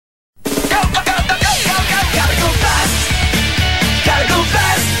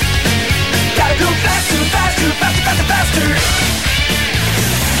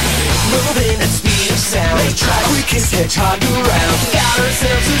hedgehog around. Got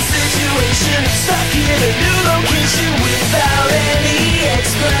ourselves a situation, stuck in a new location without any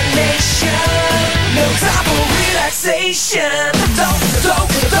explanation. No time for relaxation. Don't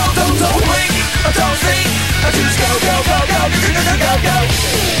blink, don't think, just go, go, go, go, go, go, go,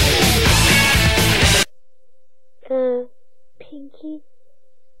 go. Pinky,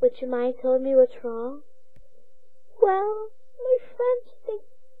 would you mind telling me what's wrong? Well,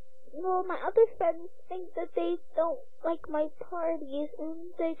 my other friends think that they don't like my parties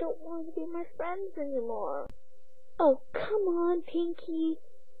and they don't want to be my friends anymore. Oh, come on, Pinky.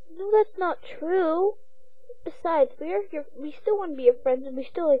 No, that's not true. Besides, we still want to be your friends and we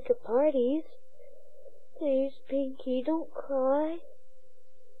still like your parties. Please, Pinky, don't cry.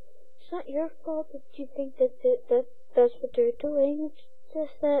 It's not your fault that you think that's what they're doing. It's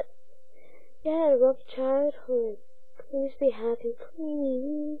just that you had a rough childhood. Please be happy,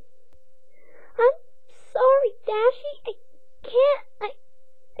 please. I'm sorry, Dashie.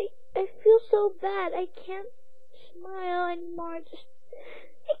 I feel so bad. I can't smile anymore.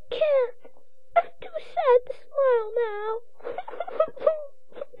 I can't. I'm too sad to smile now.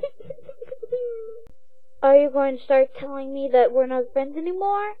 Are you going to start telling me that we're not friends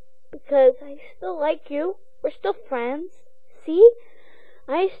anymore? Because I still like you. We're still friends. See?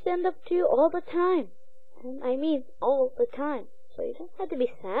 I stand up to you all the time. And I mean all the time. So you don't have to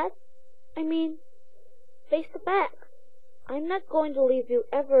be sad. I mean, face the facts. I'm not going to leave you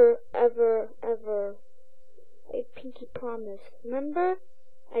ever, ever, ever. I Pinky promised. Remember?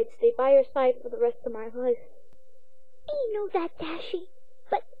 I'd stay by your side for the rest of my life. I know that, Dashie.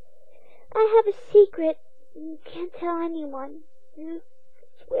 But I have a secret. You can't tell anyone. You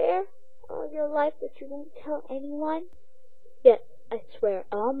swear all your life that you won't tell anyone? Yes, I swear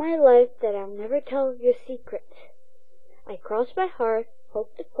all my life that I'll never tell your secret. I crossed my heart,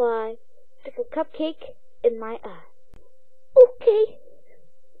 hoped to fly, took a cupcake in my eye. Okay.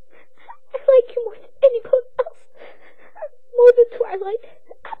 I like you more than anyone else. More than Twilight,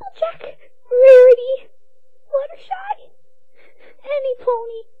 Applejack, Rarity, Fluttershy, any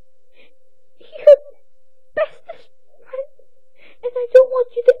pony. You're my bestest friend, and I don't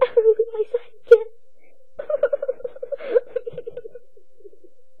want you to ever leave my side again.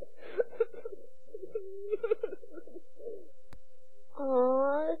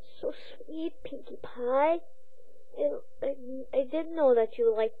 Aw, that's so sweet, Pinkie Pie. I didn't know that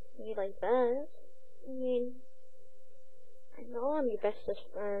you liked me like that. I mean, I know I'm your bestest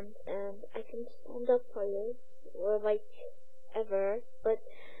friend, and I can stand up for you, or like, ever, but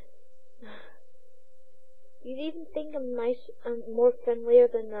you even think I'm more friendlier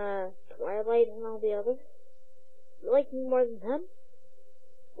than Twilight and all the others? You like me more than them?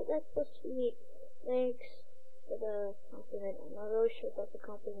 But that's so sweet. Thanks for the compliment. I'm not really sure if that's a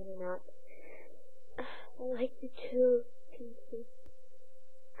compliment or not. I like you too, Pinky.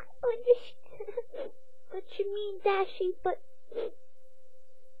 I understand what you mean, Dashie, but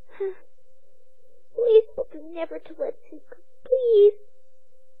please tell them never to let secrets. Please.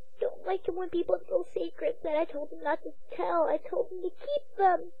 Don't like it when people tell secrets that I told them not to tell. I told them to keep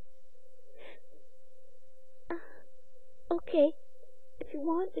them. Okay. If you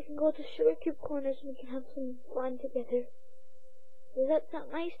want, we can go to Sugar Cube Corners and we can have some fun together. Does that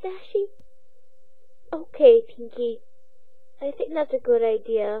sound nice, Dashie? Okay, Pinky. I think that's a good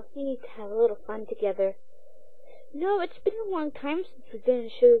idea. We need to have a little fun together. No, it's been a long time since we've been in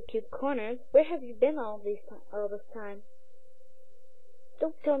Sugar Cube Corners. Where have you been all this time?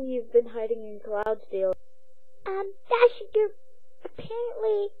 Don't tell me you've been hiding in Cloudsdale. Dashie,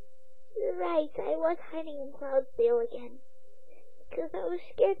 you're right. I was hiding in Cloudsdale again. Because I was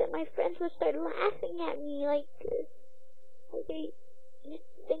scared that my friends would start laughing at me, like they used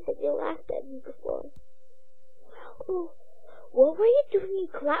to think that they laughed at me before. Well, what were you doing in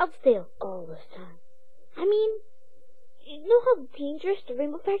Cloudsdale all this time? I mean, you know how dangerous the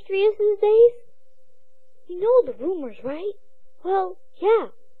Rainbow Factory is these days? You know the rumors, right? Well, yeah,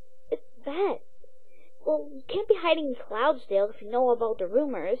 it's bad. Well, you can't be hiding in Cloudsdale if you know about the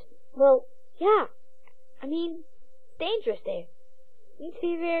rumors. Well, yeah, I mean, it's dangerous there. You need to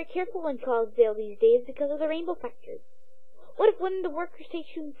be very careful in Cloudsdale these days because of the Rainbow Factory. What if one of the workers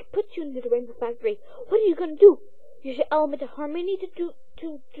takes you and puts you into the Rainbow Factory? What are you gonna do? Use your element of harmony to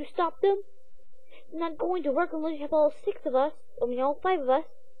stop them? You're not going to work unless you have all 6 of us. I mean, all 5 of us.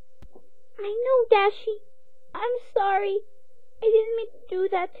 I know, Dashie. I'm sorry. I didn't mean to do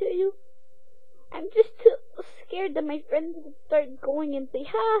that to you. I'm just too scared that my friends would start going and say,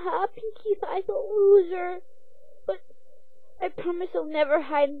 ha ha, Pinkie Pie's a loser. But I promise I'll never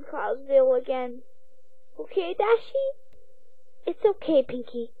hide in Cloudsdale again. Okay, Dashie? It's okay,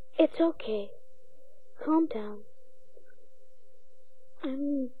 Pinky. It's okay. Calm down.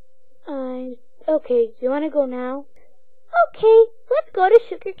 Okay, do you want to go now? Okay, let's go to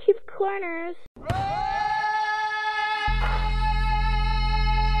Sugar Cube Corners.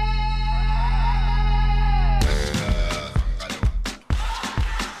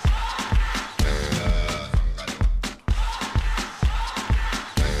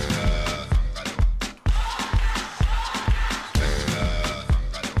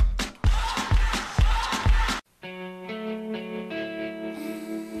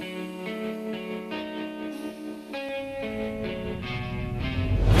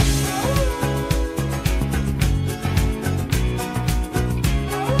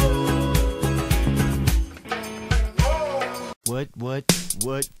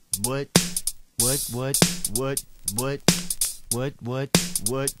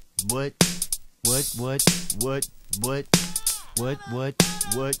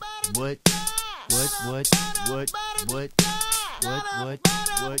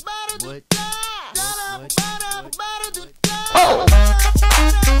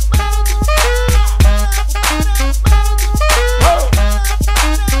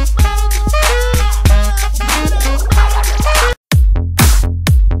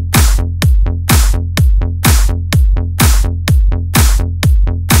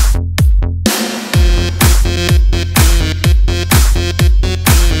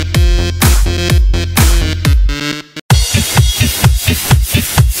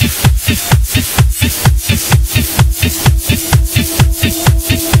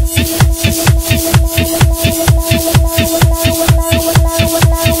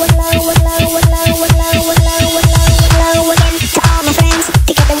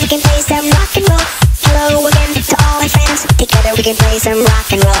 We can play some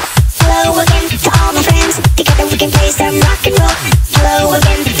rock and roll. Hello again to all my friends. Together we can play some rock and roll. Hello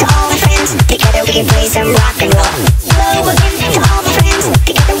again to all my friends. Together we can play some rock and roll. Hello again to all my friends.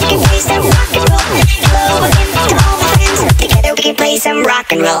 Together we can play some rock and roll. Hello again to all my friends. Together we can play some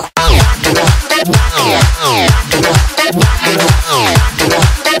rock and roll. Rock and roll. Rock and roll.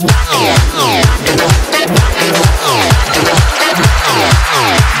 Rock and roll. Rock and roll. Rock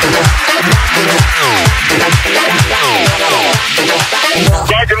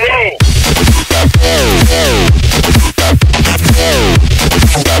and roll. Rock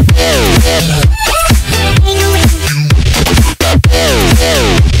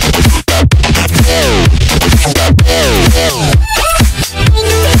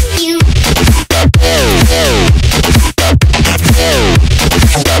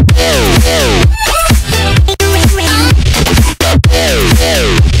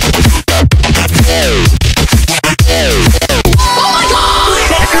roll.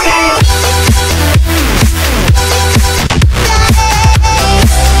 Rock and roll.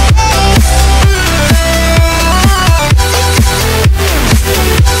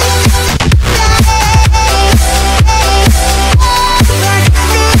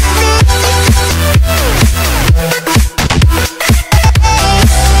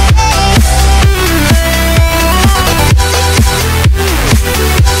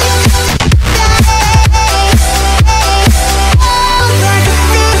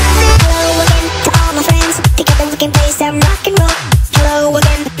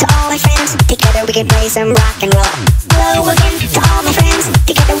 We can play some rock and roll. Hello again to all my friends.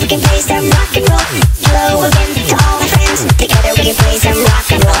 Together we can play some rock and roll. Hello again to all my friends. Together we can play some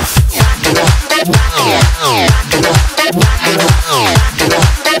rock and roll. Rock and roll. Rock and roll. Rock and roll. Rock and roll.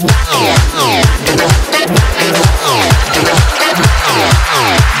 Rock and roll. Rock and roll.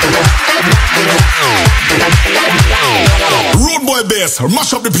 Road boy bass,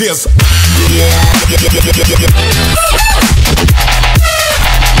 mash up the place.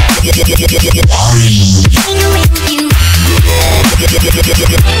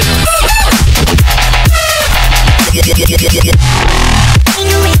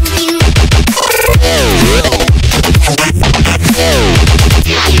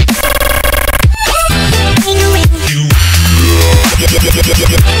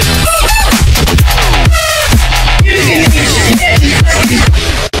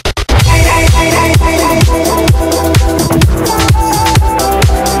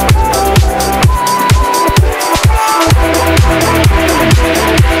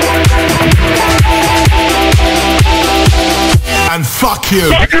 And fuck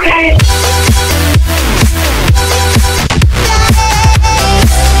you.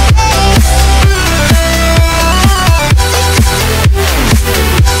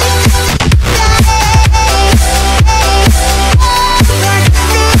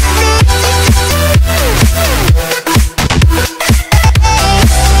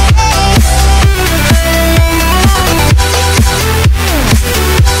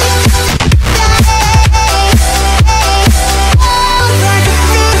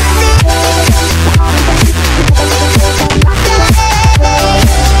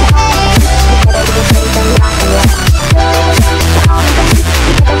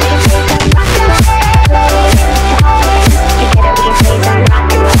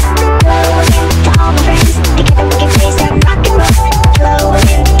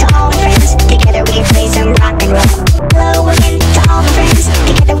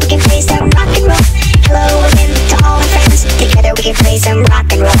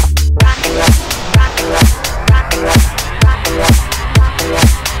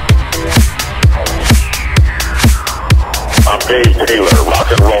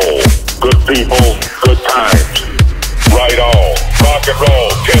 roll. Good people, good times. Right on. Rock and roll.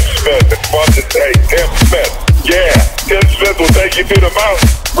 Tim Smith. It's fun to say. Tim Smith. Yeah. Tim Smith will take you to the mountain.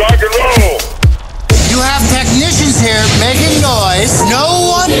 Rock and roll. You have technicians here making noise. No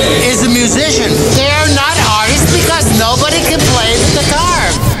one is a musician. They're not artists because nobody can play the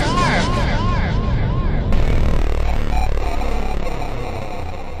guitar.